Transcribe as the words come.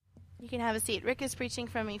You can have a seat. Rick is preaching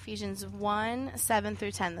from Ephesians 1, 7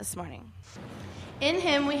 through 10 this morning. In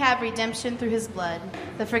him we have redemption through his blood,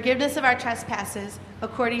 the forgiveness of our trespasses,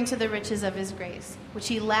 according to the riches of his grace, which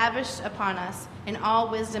he lavished upon us in all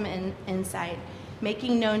wisdom and insight,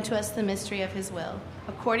 making known to us the mystery of his will,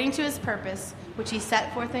 according to his purpose, which he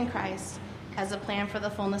set forth in Christ as a plan for the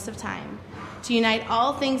fullness of time, to unite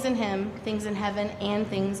all things in him, things in heaven and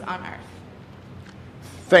things on earth.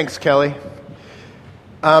 Thanks, Kelly.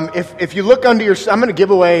 If you look under your, I'm going to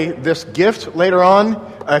give away this gift later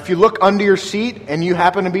on. If you look under your seat and you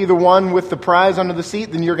happen to be the one with the prize under the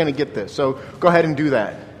seat, then you're going to get this. So go ahead and do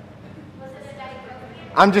that.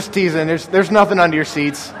 I'm just teasing. There's nothing under your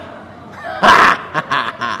seats.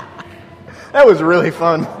 That was really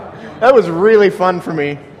fun. That was really fun for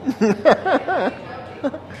me.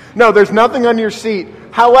 No, there's nothing under your seat.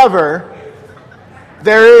 However,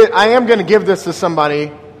 I am going to give this to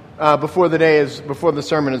somebody before the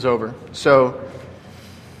sermon is over. So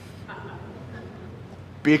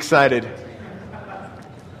be excited.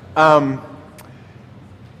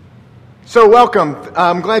 So welcome.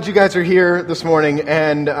 I'm glad you guys are here this morning,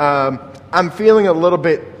 and I'm feeling a little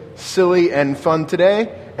bit silly and fun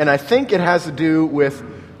today, and I think it has to do with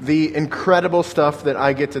the incredible stuff that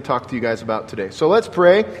I get to talk to you guys about today. So let's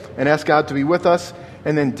pray and ask God to be with us,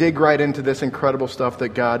 and then dig right into this incredible stuff that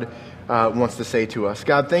God wants to say to us.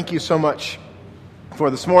 God, thank you so much for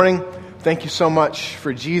this morning. Thank you so much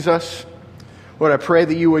for Jesus. Lord, I pray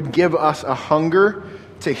that you would give us a hunger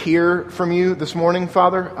to hear from you this morning,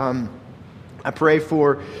 Father. I pray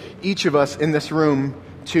for each of us in this room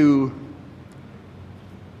to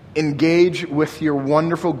engage with your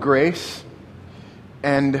wonderful grace.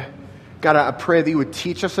 And God, I pray that you would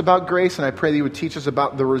teach us about grace, and I pray that you would teach us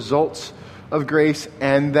about the results of grace,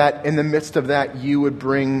 and that in the midst of that you would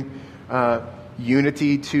bring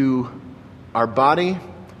unity to our body,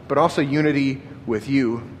 but also unity with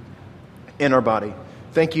you in our body.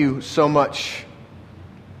 Thank you so much.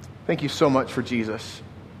 Thank you so much for Jesus.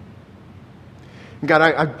 God,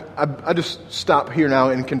 I just stop here now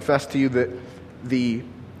and confess to you that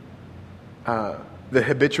the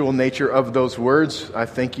habitual nature of those words. I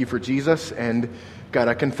thank you for Jesus, and God,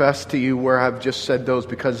 I confess to you where I've just said those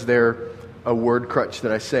because they're a word crutch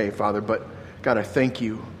that I say, Father. But God, I thank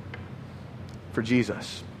you for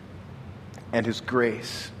Jesus and his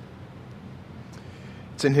grace.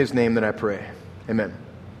 It's in his name that I pray. Amen.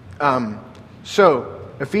 So,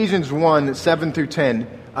 Ephesians 1, 7 through 10.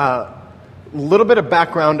 A little bit of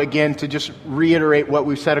background, again, to just reiterate what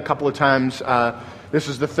we've said a couple of times. This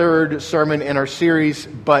is the third sermon in our series,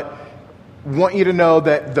 but want you to know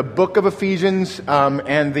that the book of Ephesians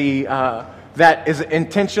and that is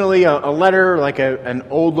intentionally a letter, like an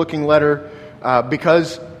old-looking letter,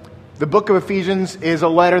 because the book of Ephesians is a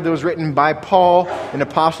letter that was written by Paul, an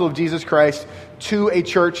apostle of Jesus Christ, to a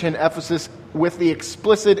church in Ephesus with the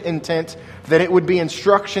explicit intent that it would be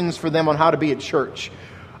instructions for them on how to be a church.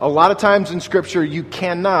 A lot of times in Scripture, you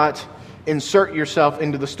cannot insert yourself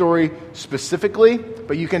into the story specifically,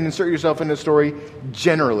 but you can insert yourself into the story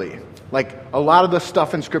generally. Like, a lot of the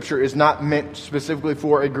stuff in Scripture is not meant specifically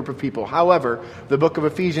for a group of people. However, the book of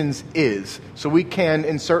Ephesians is. So we can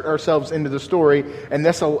insert ourselves into the story, and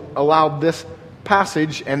this allowed this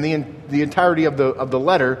passage and the entirety of the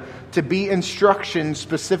letter to be instruction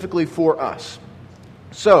specifically for us.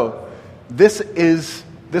 So, this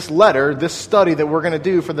letter, this study that we're going to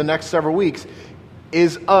do for the next several weeks,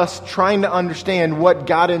 is us trying to understand what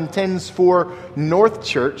God intends for North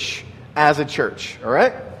Church as a church. All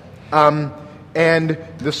right? And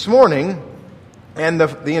this morning, and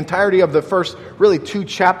the entirety of the first really 2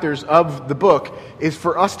 chapters of the book is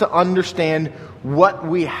for us to understand what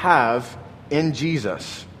we have in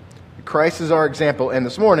Jesus. Christ is our example, and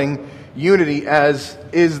this morning, unity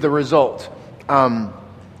is the result.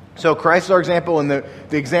 So Christ is our example, and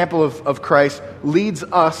the example of Christ leads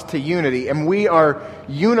us to unity. And we are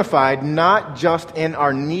unified not just in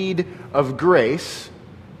our need of grace,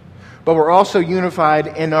 but we're also unified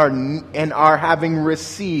in our having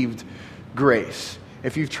received grace.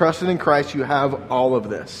 If you've trusted in Christ, you have all of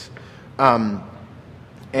this. And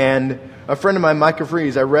a friend of mine, Micah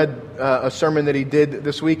Fries, I read a sermon that he did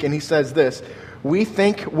this week, and he says this: we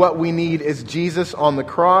think what we need is Jesus on the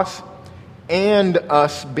cross and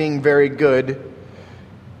us being very good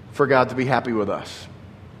for God to be happy with us.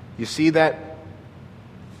 You see that?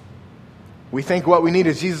 We think what we need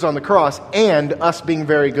is Jesus on the cross and us being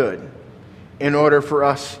very good in order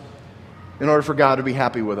for God to be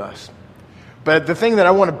happy with us. But the thing that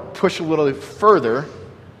I want to push a little further,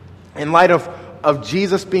 in light of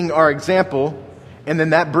Jesus being our example, and then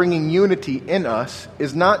that bringing unity in us,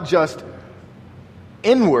 is not just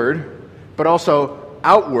inward, but also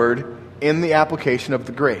outward in the application of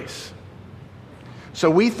the grace. So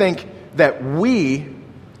we think that we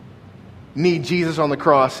need Jesus on the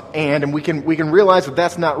cross, and we can realize that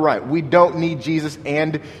that's not right. We don't need Jesus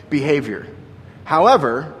and behavior.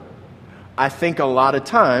 However, I think a lot of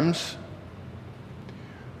times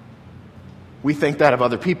we think that of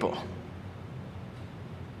other people.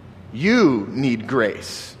 You need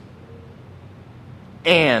grace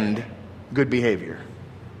and good behavior.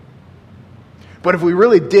 But if we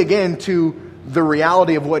really dig into the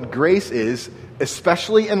reality of what grace is,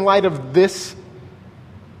 especially in light of this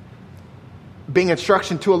being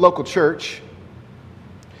instruction to a local church,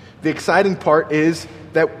 the exciting part is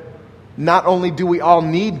that not only do we all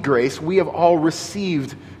need grace, we have all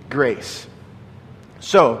received grace.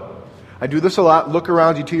 So, I do this a lot. Look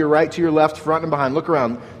around you, to your right, to your left, front and behind. Look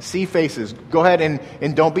around. See faces. Go ahead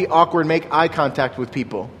and don't be awkward. Make eye contact with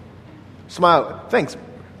people. Smile. Thanks.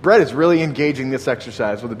 Brett is really engaging this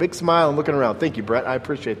exercise with a big smile and looking around. Thank you, Brett. I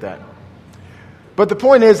appreciate that. But the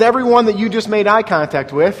point is, everyone that you just made eye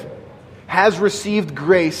contact with has received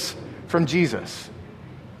grace from Jesus.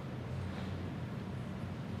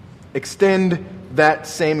 Extend that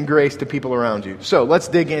same grace to people around you. So let's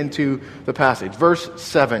dig into the passage. Verse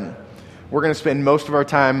 7. We're going to spend most of our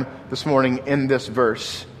time this morning in this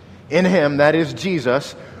verse. In him, that is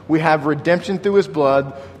Jesus, we have redemption through his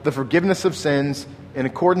blood, the forgiveness of sins, in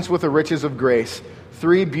accordance with the riches of grace.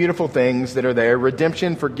 Three beautiful things that are there: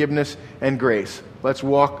 redemption, forgiveness, and grace. Let's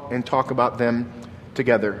walk and talk about them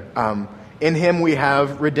together. In him we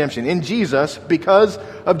have redemption. In Jesus, because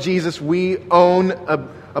of Jesus, we own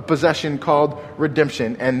a possession called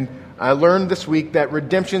redemption. And I learned this week that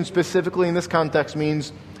redemption specifically in this context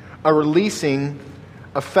means a releasing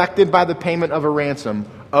affected by the payment of a ransom.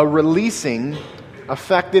 A releasing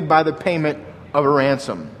affected by the payment of a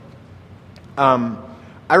ransom.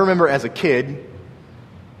 I remember as a kid,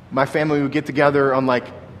 my family would get together on like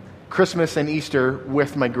Christmas and Easter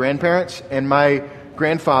with my grandparents, and my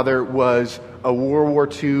grandfather was a World War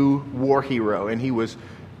II war hero, and he was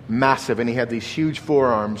massive, and he had these huge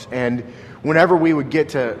forearms. And whenever we would get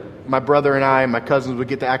to, my brother and I and my cousins would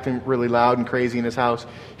get to acting really loud and crazy in his house,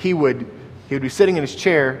 he would be sitting in his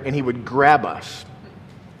chair, and he would grab us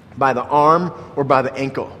by the arm or by the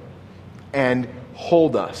ankle and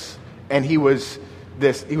hold us. And he was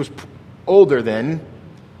older then,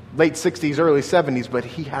 late 60s, early 70s, but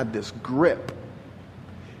he had this grip.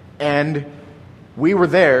 And we were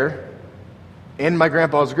there in my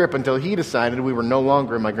grandpa's grip until he decided we were no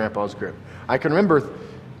longer in my grandpa's grip. I can remember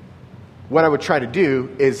what I would try to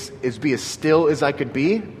do is be as still as I could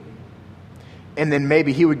be, and then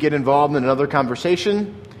maybe he would get involved in another conversation,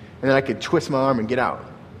 and then I could twist my arm and get out.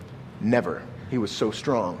 Never. He was so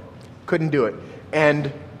strong. Couldn't do it.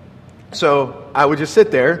 And so I would just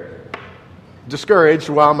sit there, discouraged,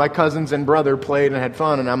 while my cousins and brother played and had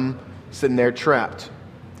fun, and I'm sitting there trapped.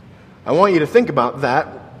 I want you to think about that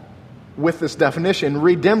with this definition.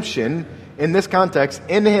 Redemption, in this context,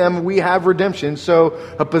 in him we have redemption. So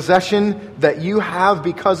a possession that you have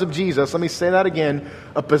because of Jesus. Let me say that again.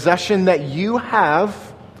 A possession that you have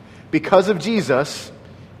because of Jesus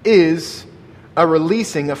is a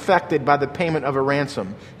releasing affected by the payment of a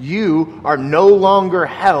ransom. You are no longer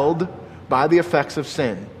held by the effects of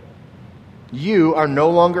sin. You are no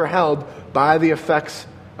longer held by the effects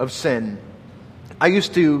of sin. I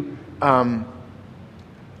used to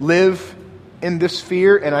live in this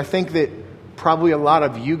fear, and I think that probably a lot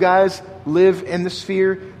of you guys live in this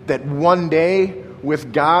fear that one day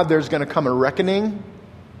with God there's going to come a reckoning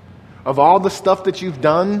of all the stuff that you've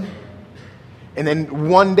done, and then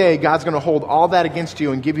one day God's going to hold all that against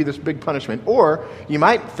you and give you this big punishment. Or you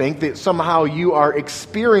might think that somehow you are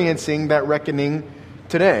experiencing that reckoning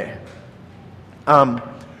today.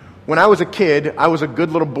 When I was a kid, I was a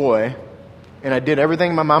good little boy, and I did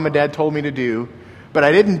everything my mom and dad told me to do, but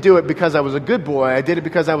I didn't do it because I was a good boy. I did it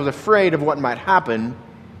because I was afraid of what might happen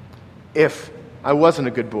if I wasn't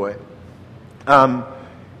a good boy.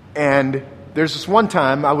 And there's this one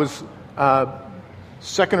time I was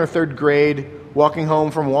second or third grade, walking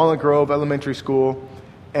home from Walnut Grove Elementary School,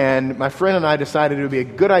 and my friend and I decided it would be a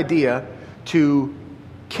good idea to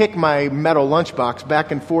kick my metal lunchbox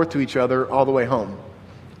back and forth to each other all the way home.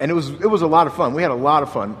 And it was a lot of fun. We had a lot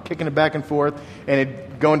of fun kicking it back and forth, and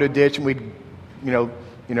it'd go into a ditch, and we'd, 8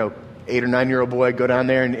 or 9-year-old boy go down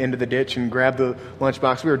there and into the ditch and grab the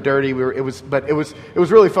lunchbox. We were dirty. It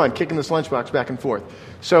was really fun kicking this lunchbox back and forth.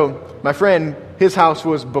 So my friend, his house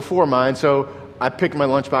was before mine, so I picked my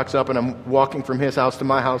lunchbox up, and I'm walking from his house to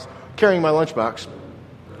my house carrying my lunchbox.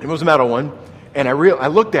 It was a metal one, and I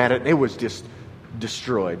looked at it, and it was just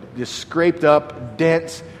destroyed, just scraped up,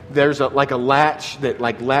 dents. There's like a latch that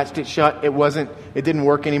like latched it shut. It didn't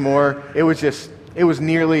work anymore. It was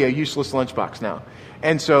nearly a useless lunchbox now.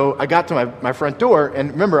 And so I got to my front door,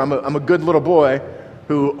 and remember, I'm a good little boy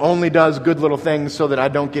who only does good little things so that I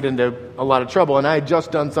don't get into a lot of trouble. And I had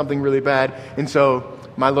just done something really bad, and so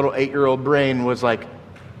my little 8-year-old brain was like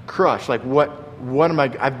crushed. Like, what am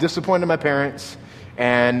I? I've disappointed my parents,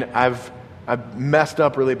 and I've messed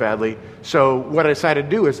up really badly. So what I decided to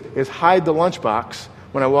do is hide the lunchbox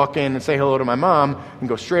when I walk in and say hello to my mom, and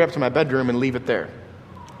go straight up to my bedroom and leave it there.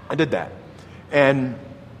 I did that, and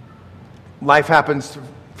life happens.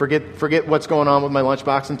 Forget what's going on with my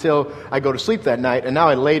lunchbox until I go to sleep that night. And now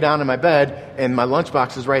I lay down in my bed, and my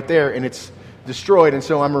lunchbox is right there, and it's destroyed. And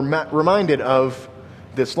so I'm reminded of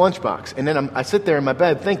this lunchbox. And then I sit there in my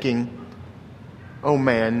bed thinking, oh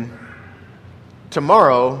man,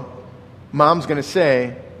 tomorrow Mom's going to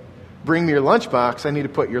say, bring me your lunchbox. I need to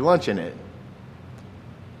put your lunch in it.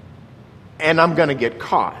 And I'm going to get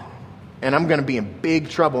caught. And I'm going to be in big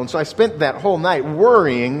trouble. And so I spent that whole night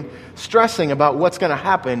worrying, stressing about what's going to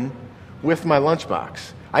happen with my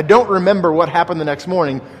lunchbox. I don't remember what happened the next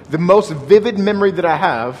morning. The most vivid memory that I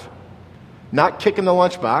have, not kicking the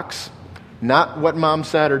lunchbox, not what Mom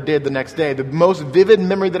said or did the next day. The most vivid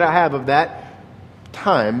memory that I have of that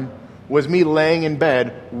time was me laying in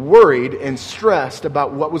bed, worried and stressed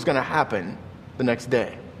about what was going to happen the next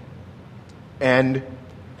day. And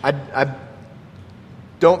I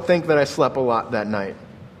don't think that I slept a lot that night.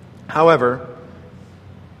 However,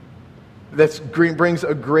 that brings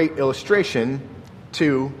a great illustration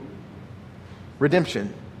to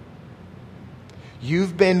redemption.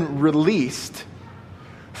 You've been released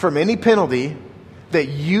from any penalty that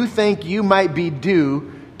you think you might be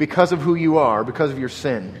due because of who you are, because of your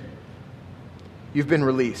sin. You've been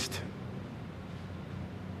released.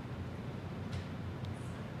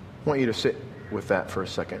 I want you to sit with that for a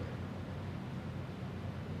second.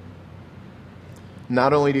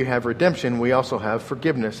 Not only do you have redemption, we also have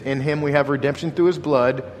forgiveness. In Him we have redemption through His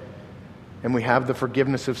blood, and we have the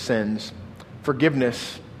forgiveness of sins.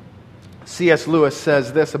 Forgiveness. C.S. Lewis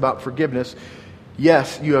says this about forgiveness.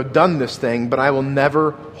 Yes, you have done this thing, but I will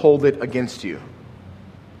never hold it against you.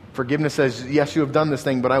 Forgiveness says, yes, you have done this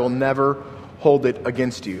thing, but I will never hold it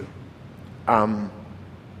against you. I want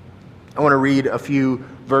to read a few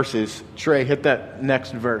verses. Trey, hit that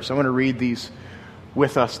next verse. I want to read these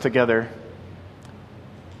with us together.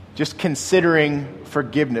 Just considering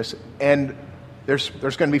forgiveness. And there's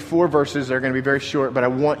going to be 4 verses. They're going to be very short, but I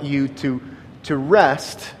want you to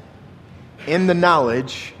rest in the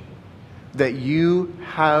knowledge that you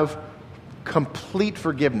have complete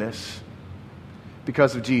forgiveness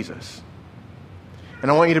because of Jesus. And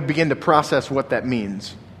I want you to begin to process what that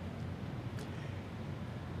means.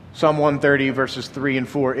 Psalm 130, verses 3 and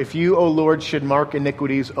 4. If you, O Lord, should mark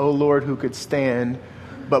iniquities, O Lord, who could stand?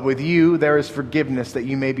 But with you there is forgiveness that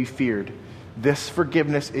you may be feared. This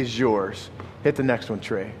forgiveness is yours. Hit the next one,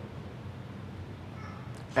 Trey.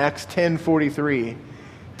 Acts 10:43.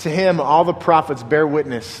 To Him all the prophets bear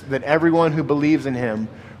witness that everyone who believes in Him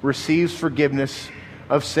receives forgiveness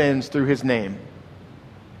of sins through His name.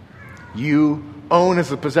 You own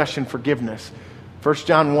as a possession forgiveness. 1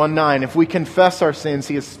 John 1:9. If we confess our sins,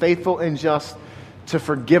 He is faithful and just to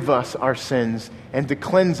forgive us our sins and to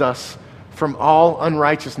cleanse us from all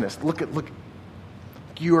unrighteousness. Look.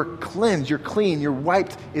 You are cleansed. You're clean. You're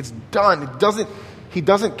wiped. It's done. He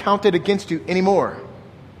doesn't count it against you anymore.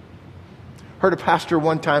 Heard a pastor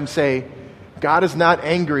one time say, God is not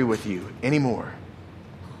angry with you anymore.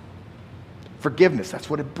 Forgiveness,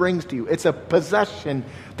 that's what it brings to you. It's a possession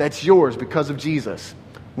that's yours because of Jesus.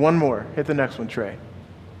 One more. Hit the next one, Trey.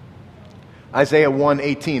 Isaiah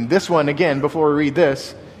 1:18. This one, again, before we read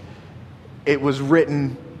this, it was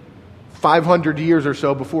written 500 years or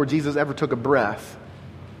so before Jesus ever took a breath,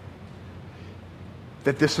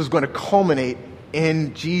 that this is going to culminate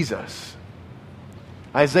in Jesus.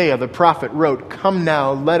 Isaiah, the prophet, wrote, Come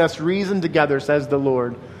now, let us reason together, says the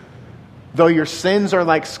Lord. Though your sins are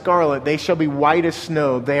like scarlet, they shall be white as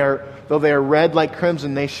snow. Though they are red like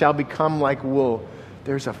crimson, they shall become like wool.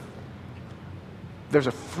 There's a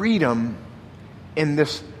freedom in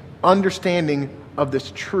this understanding of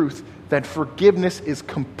this truth that forgiveness is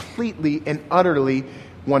completely and utterly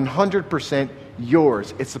 100%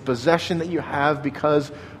 yours. It's a possession that you have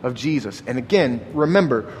because of Jesus. And again,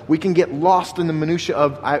 remember, we can get lost in the minutia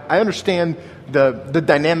of, I understand the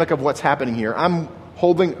dynamic of what's happening here. I'm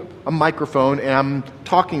holding a microphone and I'm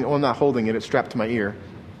talking, well, I'm not holding it, it's strapped to my ear.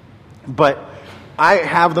 But I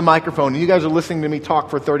have the microphone, and you guys are listening to me talk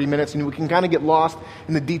for 30 minutes, and we can kind of get lost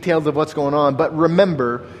in the details of what's going on. But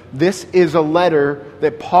remember, this is a letter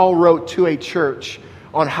that Paul wrote to a church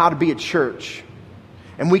on how to be a church.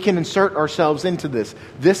 And we can insert ourselves into this.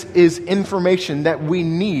 This is information that we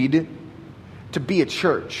need to be a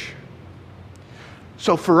church.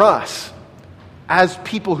 So for us, as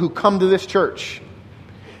people who come to this church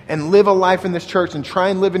and live a life in this church and try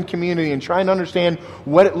and live in community and try and understand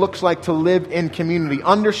what it looks like to live in community,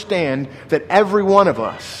 understand that every one of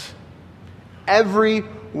us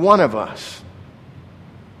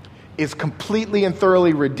is completely and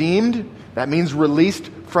thoroughly redeemed. That means released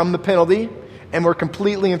from the penalty. And we're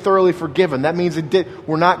completely and thoroughly forgiven. That means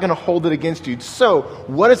we're not going to hold it against you. So,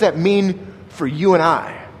 what does that mean for you and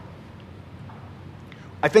I?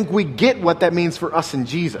 I think we get what that means for us in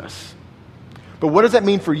Jesus. But what does that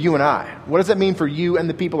mean for you and I? What does that mean for you and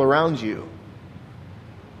the people around you?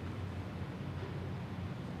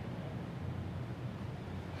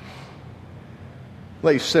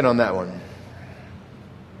 Let you sit on that one.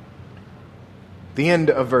 The end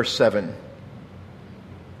of verse 7.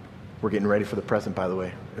 We're getting ready for the present, by the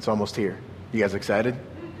way. It's almost here. You guys excited?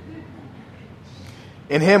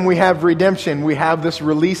 In Him we have redemption. We have this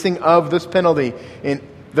releasing of this penalty. In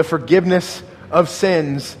the forgiveness of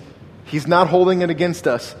sins. He's not holding it against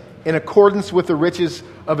us. In accordance with the riches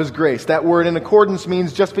of His grace. That word in accordance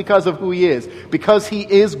means just because of who He is. Because He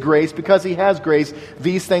is grace, because He has grace,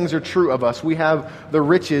 these things are true of us. We have the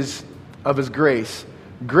riches of His grace.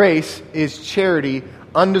 Grace is charity,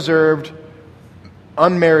 undeserved,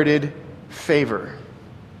 unmerited favor.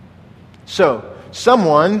 So,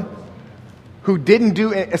 someone who didn't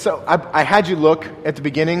do it. So, I had you look at the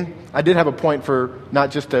beginning. I did have a point for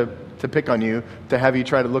not just to pick on you, to have you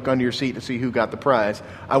try to look under your seat to see who got the prize.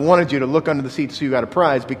 I wanted you to look under the seat to see who got a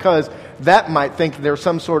prize because that might think there's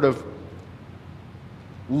some sort of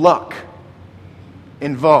luck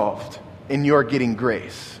involved in your getting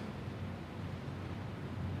grace.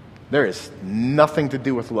 There is nothing to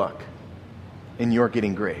do with luck in your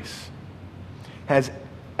getting grace. Has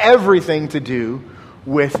everything to do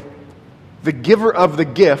with the giver of the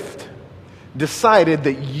gift decided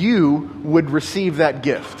that you would receive that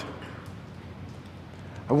gift.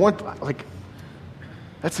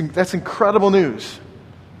 That's incredible news.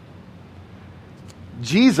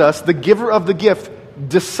 Jesus, the giver of the gift,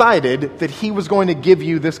 decided that He was going to give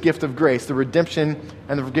you this gift of grace, the redemption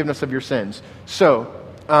and the forgiveness of your sins. So,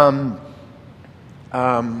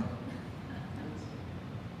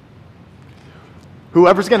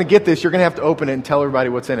 whoever's going to get this, you're going to have to open it and tell everybody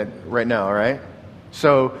what's in it right now, all right?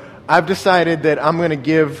 So I've decided that I'm going to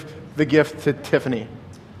give the gift to Tiffany.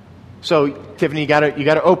 So Tiffany, you got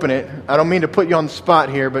to open it. I don't mean to put you on the spot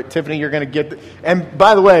here, but Tiffany, you're going to get and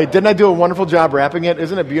by the way, didn't I do a wonderful job wrapping it?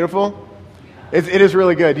 Isn't it beautiful? It is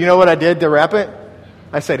really good. You know what I did to wrap it?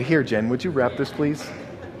 I said, "Here, Jen, would you wrap this, please?"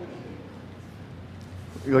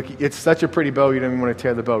 Look, it's such a pretty bow, you don't even want to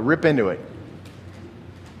tear the bow. Rip into it.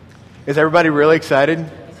 Is everybody really excited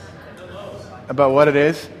about what it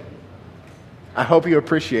is? I hope you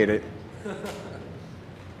appreciate it.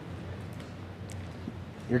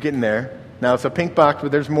 You're getting there. Now, it's a pink box,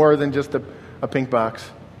 but there's more than just a pink box.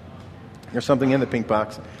 There's something in the pink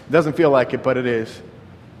box. It doesn't feel like it, but it is.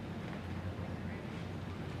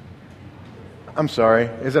 I'm sorry.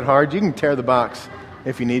 Is it hard? You can tear the box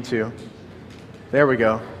if you need to. There we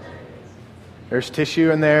go. There's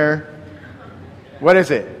tissue in there. What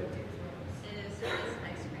is it?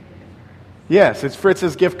 Yes, it's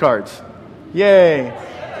Fritz's gift cards. Yay.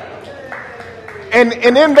 And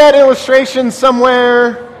in that illustration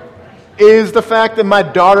somewhere is the fact that my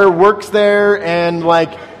daughter works there and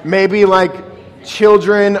maybe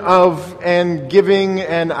children of and giving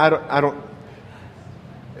and I don't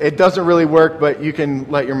it doesn't really work, but you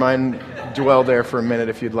can let your mind dwell there for a minute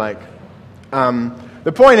if you'd like.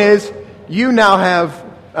 The point is, you now have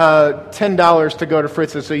 $10 to go to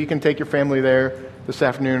Fritz's, so you can take your family there this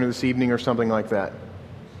afternoon or this evening or something like that.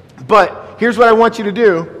 But here's what I want you to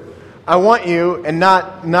do. I want you, and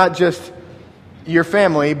not just your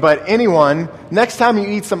family, but anyone, next time you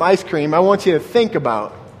eat some ice cream, I want you to think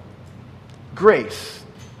about grace.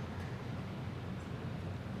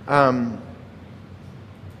 I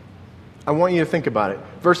want you to think about it.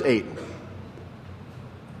 Verse 8.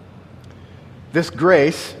 This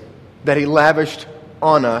grace that He lavished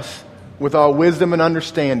on us with all wisdom and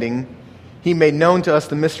understanding, He made known to us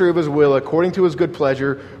the mystery of His will according to His good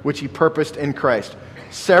pleasure, which He purposed in Christ.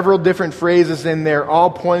 Several different phrases in there,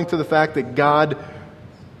 all pointing to the fact that God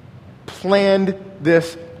planned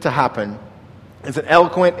this to happen. It's an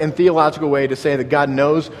eloquent and theological way to say that God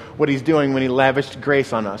knows what he's doing when he lavished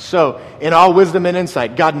grace on us. So, in all wisdom and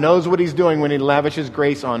insight, God knows what he's doing when he lavishes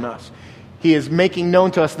grace on us. He is making known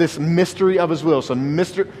to us this mystery of his will. So,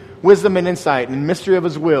 wisdom and insight and mystery of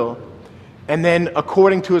his will. And then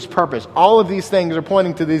according to his purpose. All of these things are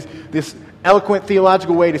pointing to this eloquent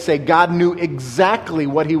theological way to say God knew exactly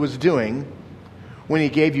what he was doing when he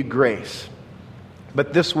gave you grace.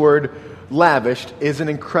 But this word, lavished, is an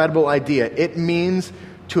incredible idea. It means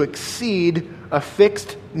to exceed a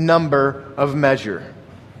fixed number of measure.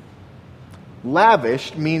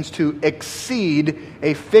 Lavished means to exceed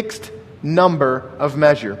a fixed number of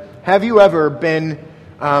measure. Have you ever been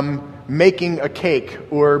making a cake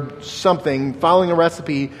or something, following a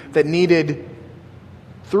recipe that needed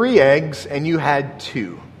 3 eggs and you had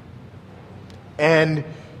 2? And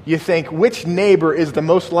you think, which neighbor is the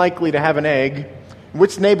most likely to have an egg?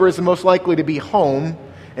 Which neighbor is the most likely to be home?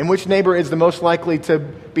 And which neighbor is the most likely to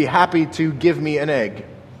be happy to give me an egg?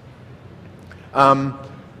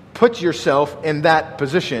 Put yourself in that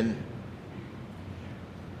position.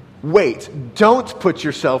 Wait, don't put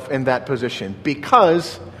yourself in that position,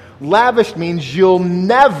 because lavish means you'll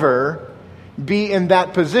never be in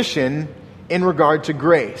that position in regard to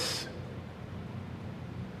grace.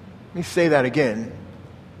 Let me say that again.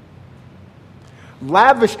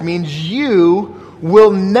 Lavished means you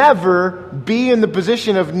will never be in the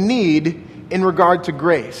position of need in regard to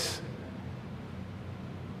grace.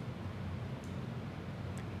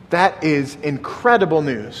 That is incredible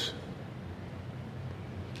news.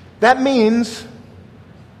 That means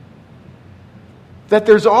that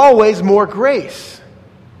there's always more grace.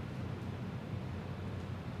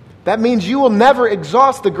 That means you will never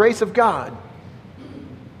exhaust the grace of God.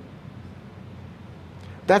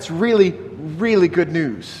 That's really, really good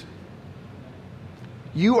news.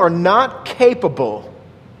 You are not capable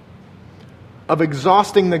of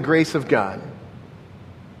exhausting the grace of God.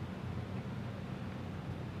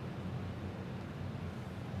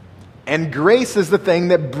 And grace is the thing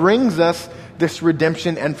that brings us this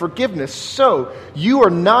redemption and forgiveness. So, you are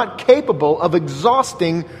not capable of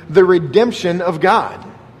exhausting the redemption of God.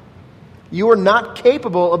 You are not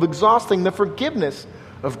capable of exhausting the forgiveness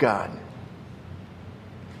of God.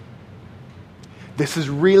 This is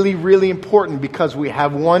really, really important because we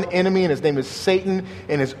have one enemy, and his name is Satan,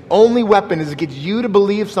 and his only weapon is to get you to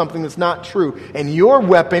believe something that's not true. And your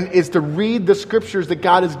weapon is to read the scriptures that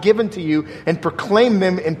God has given to you and proclaim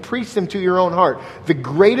them and preach them to your own heart. The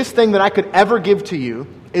greatest thing that I could ever give to you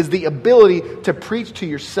is the ability to preach to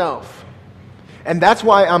yourself. And that's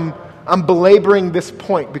why I'm belaboring this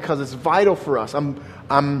point, because it's vital for us.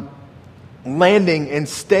 I'm landing and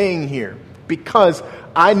staying here because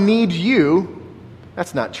I need you.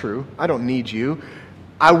 That's not true. I don't need you.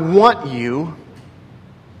 I want you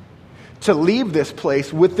to leave this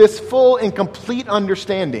place with this full and complete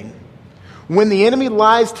understanding. When the enemy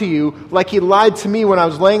lies to you, like he lied to me when I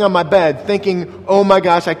was laying on my bed, thinking, oh my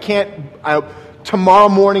gosh, tomorrow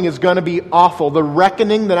morning is going to be awful. The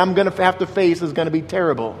reckoning that I'm going to have to face is going to be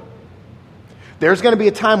terrible. There's going to be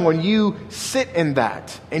a time when you sit in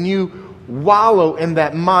that and you wallow in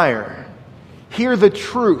that mire. Hear the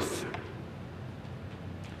truth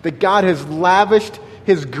that God has lavished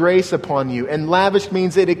his grace upon you. And lavished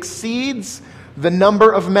means it exceeds the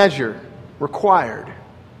number of measure required.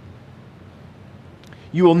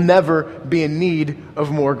 You will never be in need of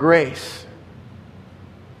more grace.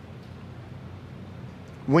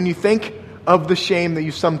 When you think of the shame that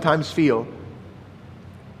you sometimes feel,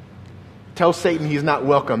 tell Satan he's not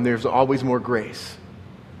welcome. There's always more grace.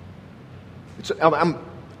 I'm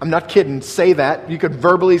not kidding. Say that. You could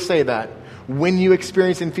verbally say that. When you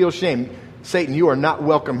experience and feel shame, Satan, you are not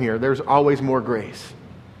welcome here. There's always more grace.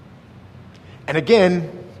 And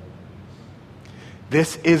again,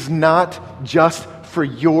 this is not just for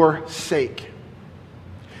your sake.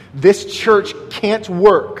 This church can't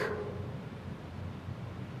work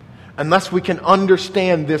unless we can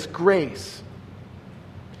understand this grace.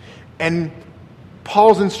 And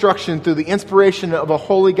Paul's instruction through the inspiration of a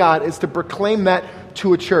holy God is to proclaim that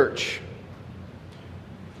to a church.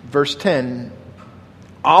 Verse 10,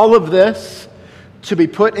 all of this to be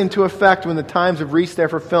put into effect when the times have reached their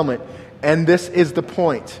fulfillment. And this is the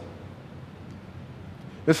point.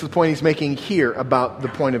 This is the point he's making here about the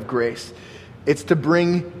point of grace. It's to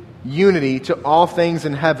bring unity to all things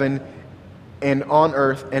in heaven and on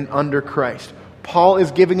earth and under Christ. Paul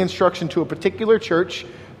is giving instruction to a particular church,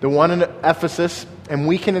 the one in Ephesus, and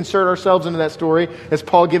we can insert ourselves into that story as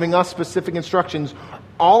Paul giving us specific instructions.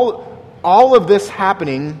 All of this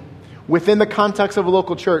happening within the context of a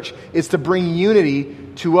local church is to bring unity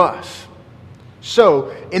to us.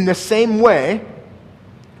 So, in the same way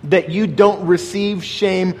that you don't receive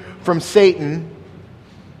shame from Satan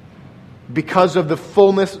because of the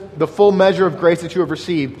full measure of grace that you have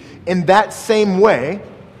received, in that same way,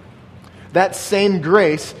 that same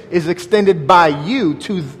grace is extended by you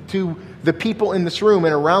to the people in this room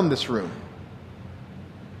and around this room.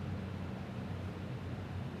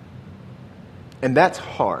 And that's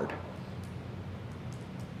hard.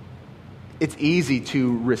 It's easy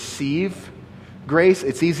to receive grace.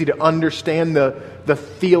 It's easy to understand the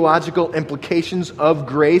theological implications of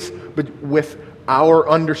grace, but with our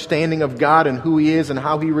understanding of God and who He is and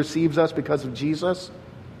how He receives us because of Jesus.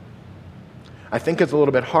 I think it's a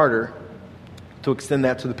little bit harder to extend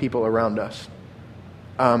that to the people around us.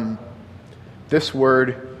 This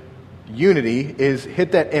word, unity, is,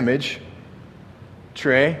 hit that image,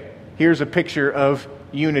 Trey. Here's a picture of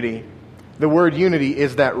unity. The word unity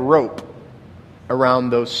is that rope around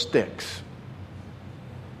those sticks.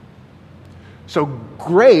 So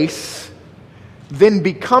grace then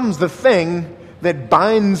becomes the thing that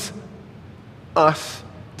binds us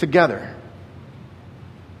together.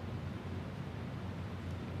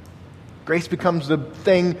 Grace becomes the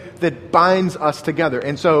thing that binds us together.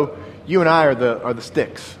 And so you and I are the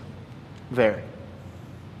sticks there.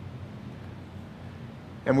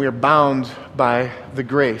 And we are bound by the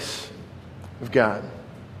grace of God.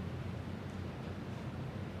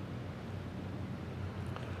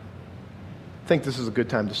 I think this is a good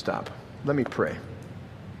time to stop. Let me pray.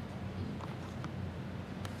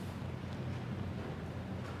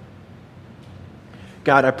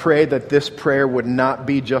 God, I pray that this prayer would not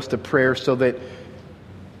be just a prayer so that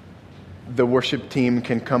the worship team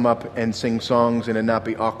can come up and sing songs and it not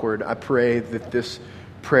be awkward. I pray that this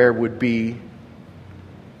prayer would be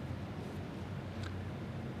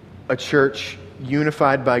a church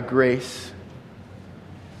unified by grace,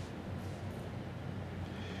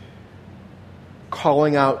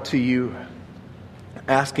 calling out to you,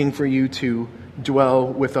 asking for you to dwell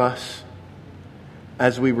with us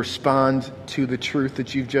as we respond to the truth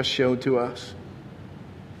that you've just showed to us.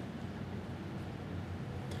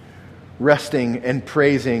 Resting and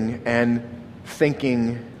praising and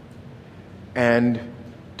thinking and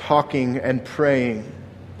talking and praying.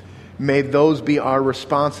 May those be our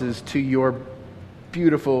responses to your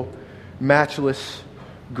beautiful, matchless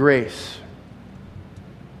grace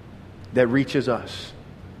that reaches us.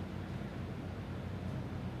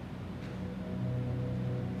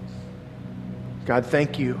 God,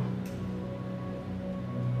 thank you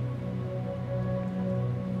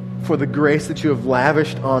for the grace that you have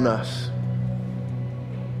lavished on us.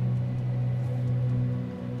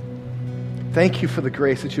 Thank you for the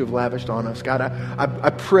grace that you have lavished on us. God, I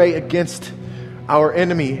pray against our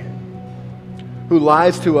enemy who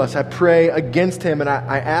lies to us. I pray against him, and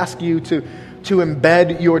I ask you to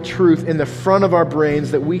embed your truth in the front of our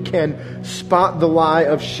brains that we can spot the lie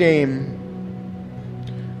of shame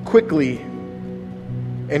quickly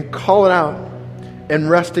and call it out and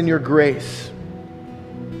rest in your grace.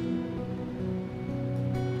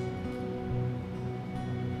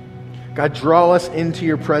 God, draw us into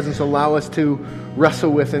your presence. Allow us to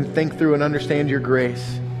wrestle with and think through and understand your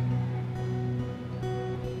grace.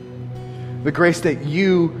 The grace that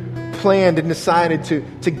you planned and decided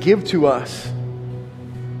to give to us.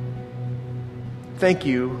 Thank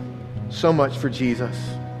you so much for Jesus.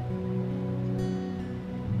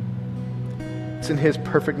 It's in His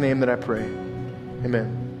perfect name that I pray.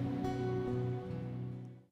 Amen.